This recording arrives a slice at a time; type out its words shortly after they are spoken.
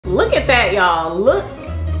Look at that, y'all. Look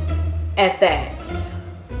at that.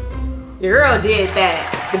 Your girl did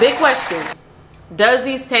that. The big question, does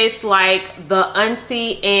these taste like the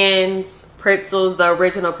Auntie Anne's pretzels, the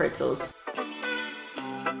original pretzels?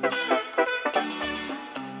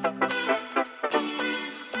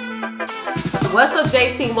 What's up,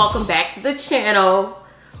 JT? Welcome back to the channel.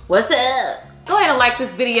 What's up? Go ahead and like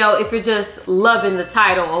this video if you're just loving the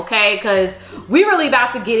title, okay? Because we really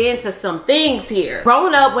about to get into some things here.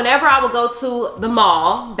 Growing up, whenever I would go to the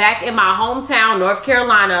mall, back in my hometown, North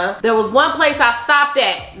Carolina, there was one place I stopped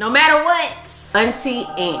at, no matter what. Auntie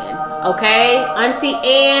Anne, okay? Auntie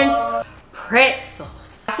Anne's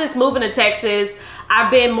pretzels. Since moving to Texas,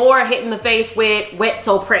 I've been more hit in the face with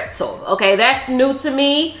Wetzel pretzel, okay? That's new to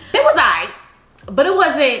me. It was alright, but it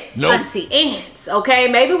wasn't Auntie Anne's, okay?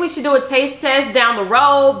 Maybe we should do a taste test down the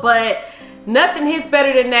road, but nothing hits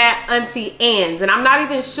better than that Auntie Anne's. And I'm not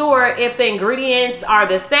even sure if the ingredients are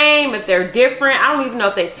the same, if they're different. I don't even know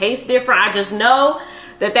if they taste different. I just know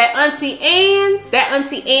that Auntie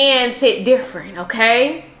Anne's hit different,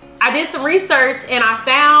 okay? I did some research and I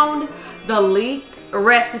found the leaked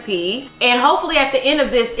recipe, and hopefully at the end of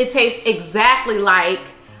this it tastes exactly like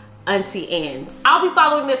Auntie Anne's. I'll be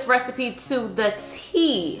following this recipe to the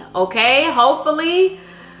T, okay? Hopefully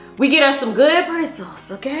we get us some good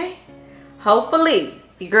pretzels, okay? Hopefully.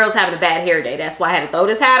 Your girl's having a bad hair day. That's why I had to throw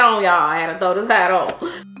this hat on, y'all. I had to throw this hat on.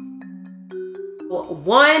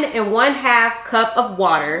 1 1/2 cup of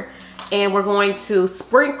water, and we're going to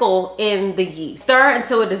sprinkle in the yeast. Stir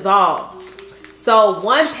until it dissolves. So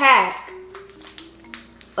 1 pack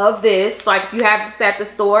of this, like if you have this at the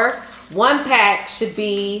store, 1 pack should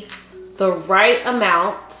be the right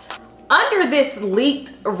amount. Under this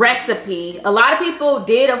leaked recipe, a lot of people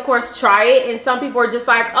did, of course, try it, and some people are just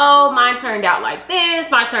like, oh, mine turned out like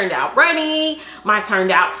this, mine turned out runny, mine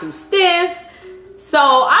turned out too stiff.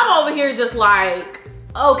 So I'm over here just like,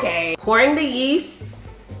 okay. Pouring the yeast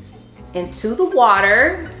into the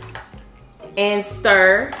water and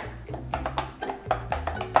stir.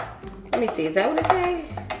 Let me see, is that what it says?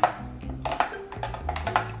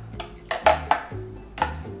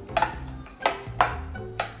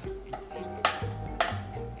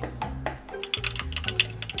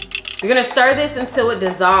 You're gonna stir this until it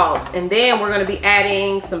dissolves, and then we're gonna be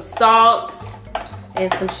adding some salt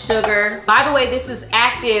and some sugar. By the way, this is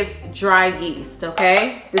active dry yeast,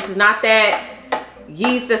 okay? This is not that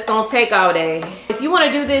yeast that's gonna take all day. If you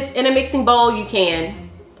wanna do this in a mixing bowl, you can.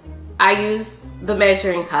 I use the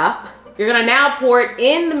measuring cup. You're gonna now pour it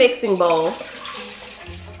in the mixing bowl.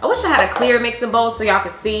 I wish I had a clear mixing bowl so y'all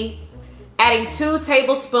could see. Adding 2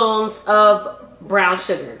 tablespoons of brown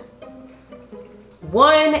sugar.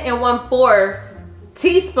 1 1/4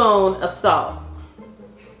 teaspoon of salt.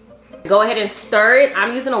 Go ahead and stir it.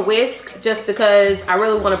 I'm using a whisk just because I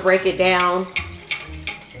really want to break it down.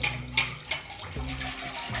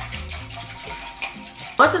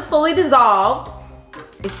 Once it's fully dissolved,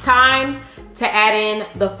 it's time to add in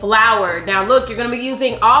the flour. Now look, you're going to be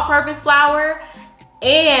using all-purpose flour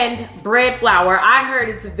and bread flour. I heard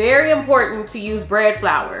it's very important to use bread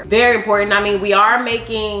flour. Very important. I mean, we are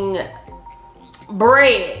making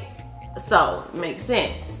bread, so it makes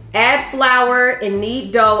sense. Add flour and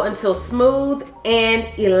knead dough until smooth and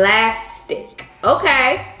elastic.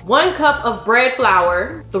 Okay, 1 cup of bread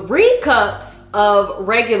flour, 3 cups of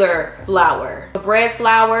regular flour. The bread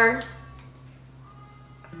flour,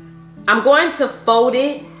 I'm going to fold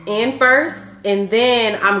it in first, and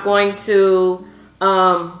then I'm going to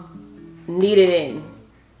knead it in.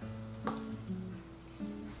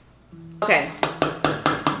 Okay.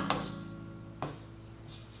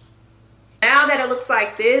 Now that it looks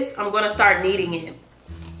like this, I'm gonna start kneading it.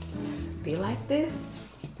 Be like this.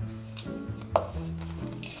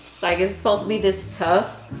 Like, it's supposed to be this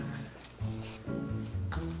tough.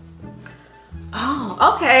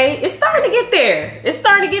 Oh, okay. It's starting to get there. It's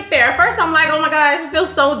starting to get there. At first, I'm like, oh my gosh, it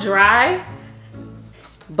feels so dry.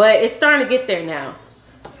 But it's starting to get there now.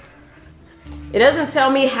 It doesn't tell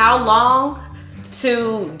me how long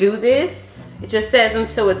to do this. It just says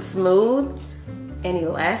until it's smooth and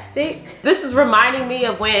elastic. This is reminding me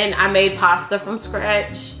of when I made pasta from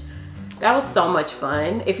scratch. That was so much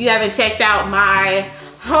fun. If you haven't checked out my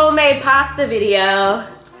homemade pasta video,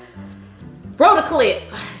 roll the clip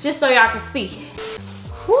just so y'all can see.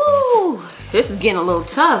 Whoo, this is getting a little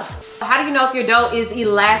tough. How do you know if your dough is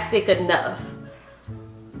elastic enough?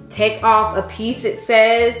 Take off a piece, it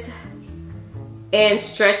says, and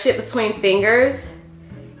stretch it between fingers.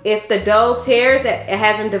 If the dough tears, it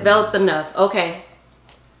hasn't developed enough. Okay.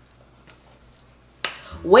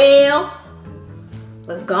 Well,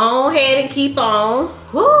 let's go ahead and keep on.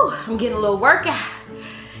 Whew, I'm getting a little workout.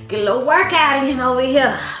 Get a little workout in over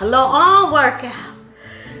here. A little arm workout.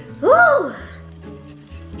 Woo!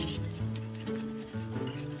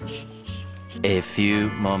 A few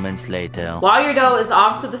moments later. While your dough is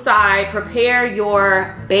off to the side, prepare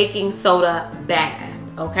your baking soda bath,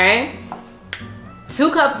 okay?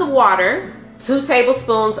 2 cups of water, 2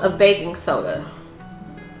 tablespoons of baking soda.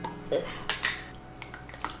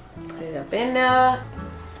 Put it up in there.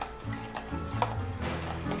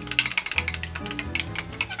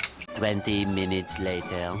 20 minutes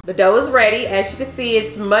later. The dough is ready. As you can see,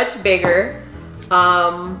 it's much bigger.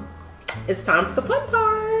 It's time for the fun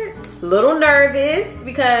part. A little nervous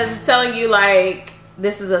because I'm telling you, like,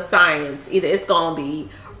 this is a science. Either it's gonna be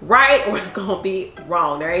right or it's gonna be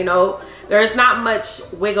wrong. There's not much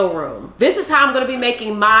wiggle room. This is how I'm gonna be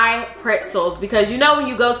making my pretzels, because you know when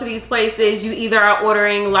you go to these places, you either are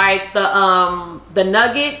ordering like the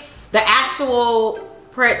nuggets, the actual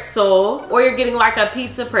pretzel, or you're getting like a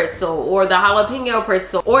pizza pretzel or the jalapeno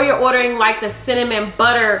pretzel, or you're ordering like the cinnamon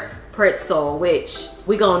butter pretzel, which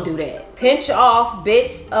we gonna do that. Pinch off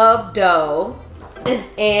bits of dough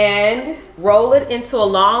and roll it into a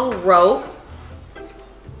long rope.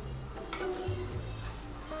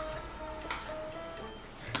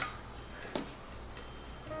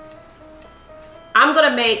 I'm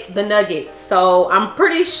gonna make the nuggets, so I'm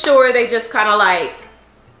pretty sure they just kind of like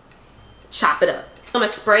chop it up. I'm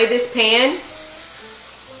gonna spray this pan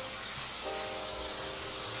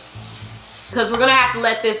because we're gonna have to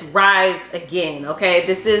let this rise again, okay?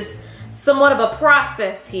 This is somewhat of a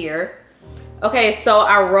process here. Okay, so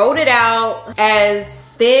I rolled it out as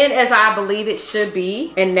thin as I believe it should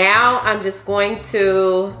be. And now I'm just going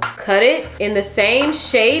to cut it in the same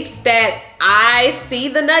shapes that I see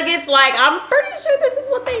the nuggets. Like, I'm pretty sure this is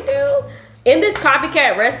what they do. In this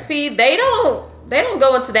copycat recipe, they don't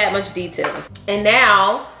go into that much detail. And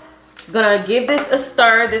now, I'm gonna give this a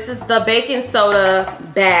stir. This is the baking soda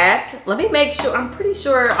bath. Let me make sure, I'm pretty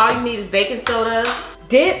sure all you need is baking soda.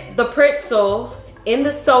 Dip the pretzel in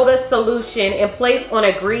the soda solution and place on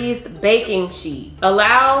a greased baking sheet.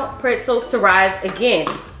 Allow pretzels to rise again.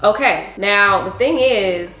 Okay, now the thing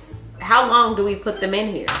is, how long do we put them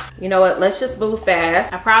in here? You know what, let's just move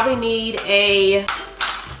fast. I probably need a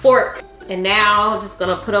fork. And now just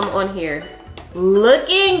gonna put them on here.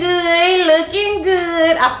 Looking good, looking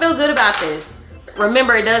good. I feel good about this.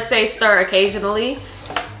 Remember, it does say stir occasionally.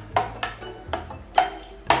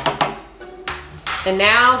 And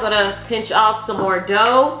now I'm gonna pinch off some more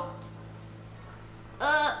dough.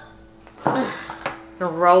 And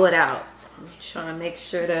roll it out. I'm trying to make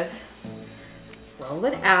sure to roll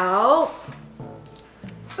it out.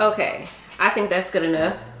 Okay, I think that's good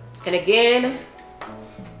enough. And again,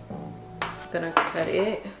 gonna cut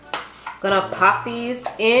it. Gonna pop these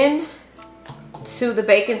in to the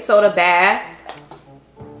baking soda bath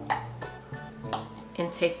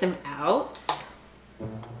and take them out.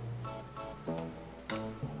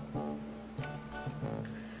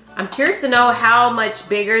 I'm curious to know how much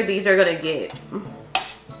bigger these are gonna get.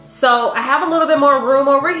 So I have a little bit more room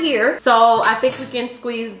over here. So I think we can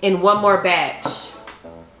squeeze in one more batch.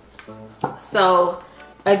 So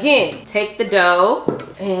again, take the dough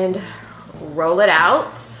and roll it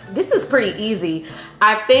out. This is pretty easy.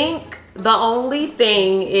 I think the only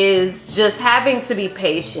thing is just having to be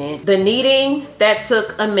patient. The kneading, that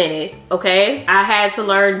took a minute, okay? I had to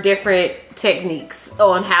learn different techniques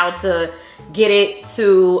on how to get it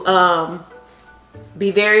to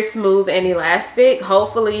be very smooth and elastic.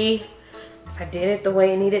 Hopefully I did it the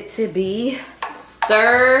way it needed to be.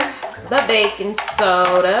 Stir the baking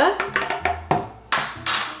soda.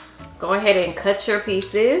 Go ahead and cut your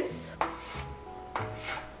pieces.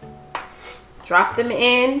 Drop them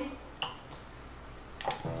in.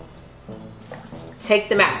 Take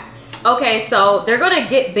them out. Okay, so they're gonna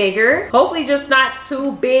get bigger. Hopefully just not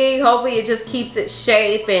too big. Hopefully it just keeps its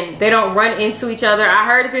shape and they don't run into each other. I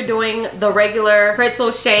heard if you're doing the regular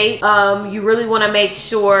pretzel shape, you really wanna make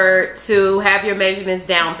sure to have your measurements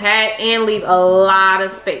down pat and leave a lot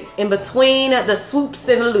of space in between the swoops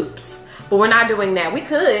and the loops. But we're not doing that. We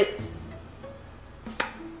could.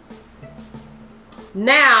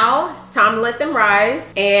 Now it's time to let them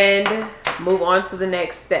rise and move on to the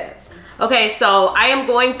next step. Okay, so I am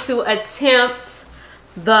going to attempt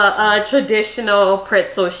the traditional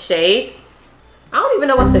pretzel shape. I don't even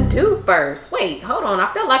know what to do first. Wait, hold on.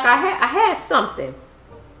 I felt like I had something.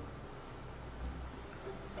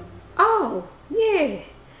 Oh, yeah.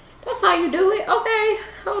 That's how you do it. Okay,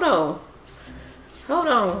 hold on. Hold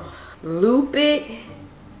on. Loop it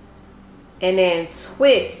and then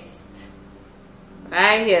twist.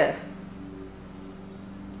 Right here.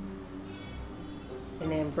 And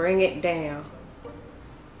then bring it down.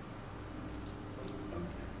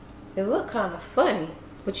 It look kind of funny.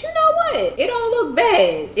 But you know what? It don't look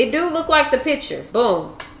bad. It do look like the picture.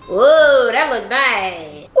 Boom. Whoa, that look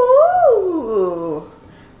nice. Ooh.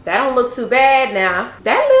 That don't look too bad now.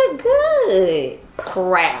 That look good.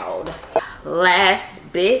 Proud.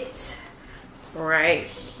 Last bit right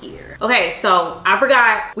here. Okay, so I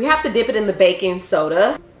forgot. We have to dip it in the baking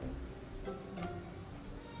soda.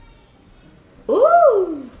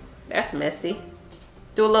 Ooh, that's messy.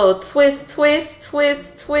 Do a little twist, twist,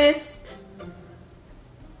 twist, twist.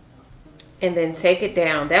 And then take it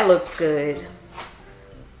down. That looks good.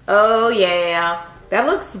 Oh yeah, that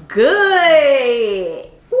looks good.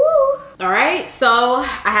 Woo. All right, so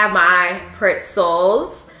I have my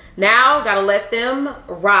pretzels. Now, gotta let them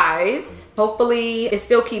rise. Hopefully, it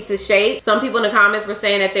still keeps its shape. Some people in the comments were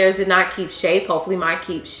saying that theirs did not keep shape. Hopefully, mine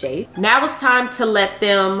keeps shape. Now it's time to let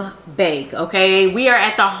them bake, okay? We are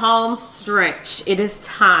at the home stretch. It is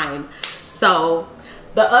time. So,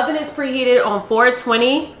 the oven is preheated on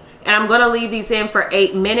 420. And I'm gonna leave these in for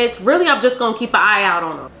 8 minutes. Really, I'm just gonna keep an eye out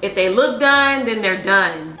on them. If they look done, then they're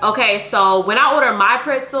done. Okay, so when I order my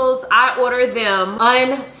pretzels, I order them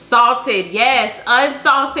unsalted. Yes,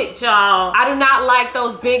 unsalted, y'all. I do not like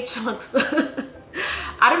those big chunks.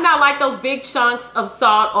 I do not like those big chunks of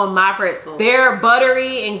salt on my pretzels. They're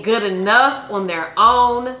buttery and good enough on their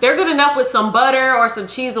own. They're good enough with some butter or some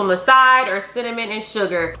cheese on the side or cinnamon and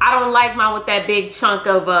sugar. I don't like mine with that big chunk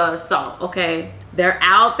of salt, okay? They're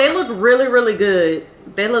out. They look really, really good.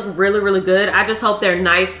 They look really, really good. I just hope they're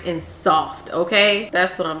nice and soft, okay?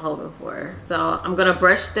 That's what I'm hoping for. So I'm gonna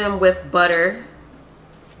brush them with butter.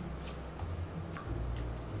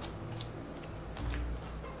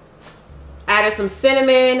 Added some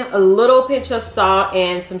cinnamon, a little pinch of salt,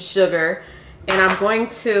 and some sugar. And I'm going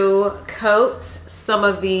to coat some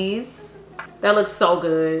of these. That looks so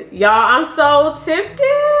good. Y'all, I'm so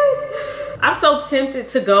tempted. I'm so tempted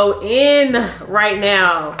to go in right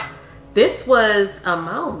now. This was a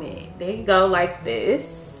moment. There you go, like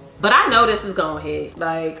this. But I know this is gonna hit.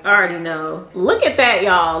 Like, I already know. Look at that,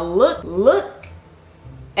 y'all. Look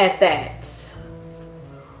at that.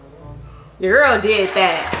 Your girl did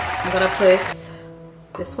that. I'm gonna put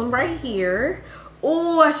this one right here.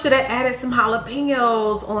 Oh, I should have added some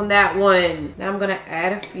jalapenos on that one. Now I'm gonna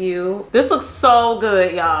add a few. This looks so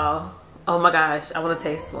good, y'all. Oh my gosh, I want to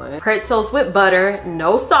taste one. Pretzels with butter,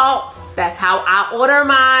 no salt. That's how I order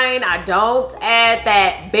mine. I don't add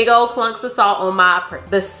that big old clunks of salt on my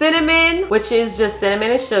The cinnamon, which is just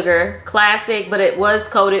cinnamon and sugar, classic, but it was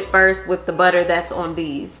coated first with the butter that's on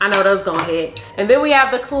these. I know those gonna hit. And then we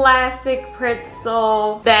have the classic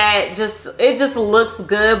pretzel that it just looks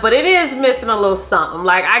good, but it is missing a little something.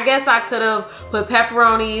 Like, I guess I could have put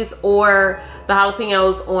pepperonis or the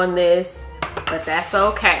jalapenos on this, but that's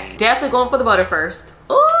okay. Definitely going for the butter first.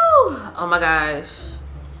 Ooh, oh my gosh.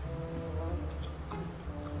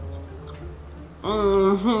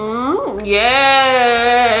 Mm-hmm,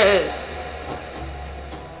 yes.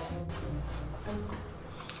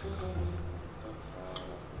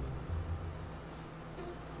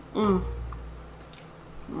 Mm.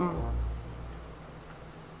 Mm.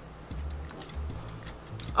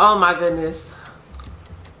 Oh my goodness.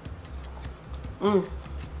 Mm.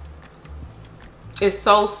 It's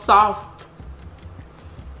so soft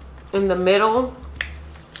in the middle.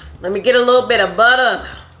 Let me get a little bit of butter.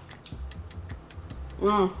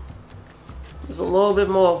 Just a little bit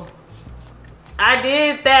more. I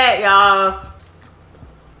did that, y'all.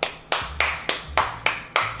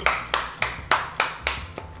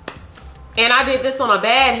 And I did this on a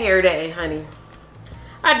bad hair day, honey.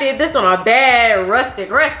 I did this on a bad rusty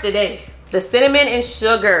day. The cinnamon and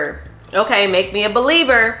sugar. Okay, make me a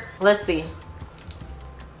believer. Let's see.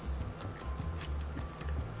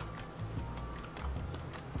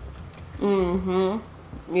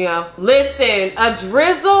 Yeah. Listen, a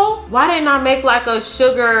drizzle? Why didn't I make like a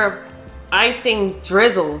sugar icing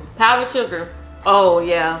drizzle? Powdered sugar. Oh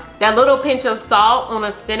yeah. That little pinch of salt on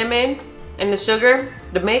the cinnamon and the sugar,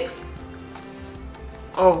 the mix.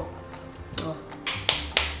 Oh.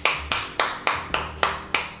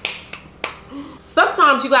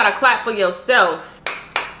 Sometimes you gotta clap for yourself.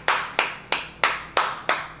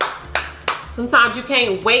 Sometimes you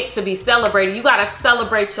can't wait to be celebrated. You gotta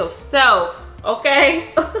celebrate yourself,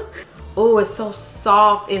 okay? Oh, it's so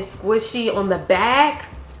soft and squishy on the back.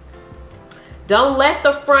 Don't let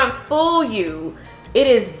the front fool you. It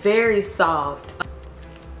is very soft.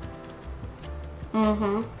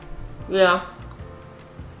 Yeah.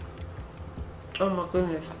 Oh my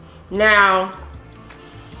goodness. Now,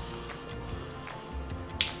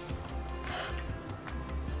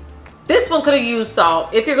 this one could have used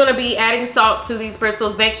salt. If you're gonna be adding salt to these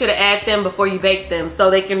pretzels, make sure to add them before you bake them so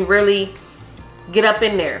they can really get up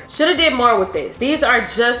in there. Should have did more with this. These are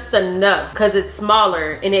just enough because it's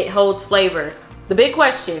smaller and it holds flavor. The big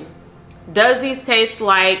question, does these taste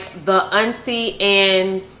like the Auntie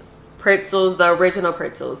Anne's pretzels, the original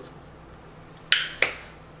pretzels?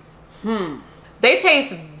 They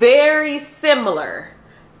taste very similar.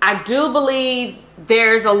 I do believe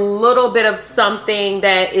there's a little bit of something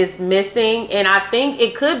that is missing, and I think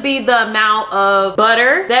it could be the amount of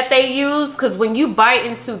butter that they use, because when you bite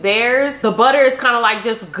into theirs, the butter is kind of like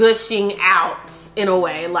just gushing out in a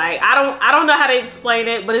way. Like I don't know how to explain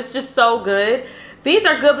it, but it's just so good. These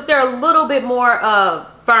are good, but they're a little bit more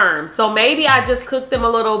firm, so maybe I just cooked them a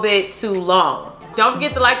little bit too long. Don't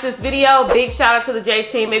forget to like this video. Big shout out to the J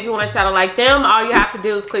team. If you want to shout out like them, all you have to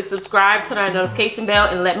do is click subscribe, turn on the notification bell,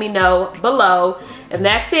 and let me know below. And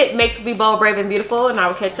that's it. Make sure to be bold, brave, and beautiful. And I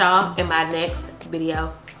will catch y'all in my next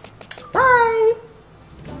video. Bye.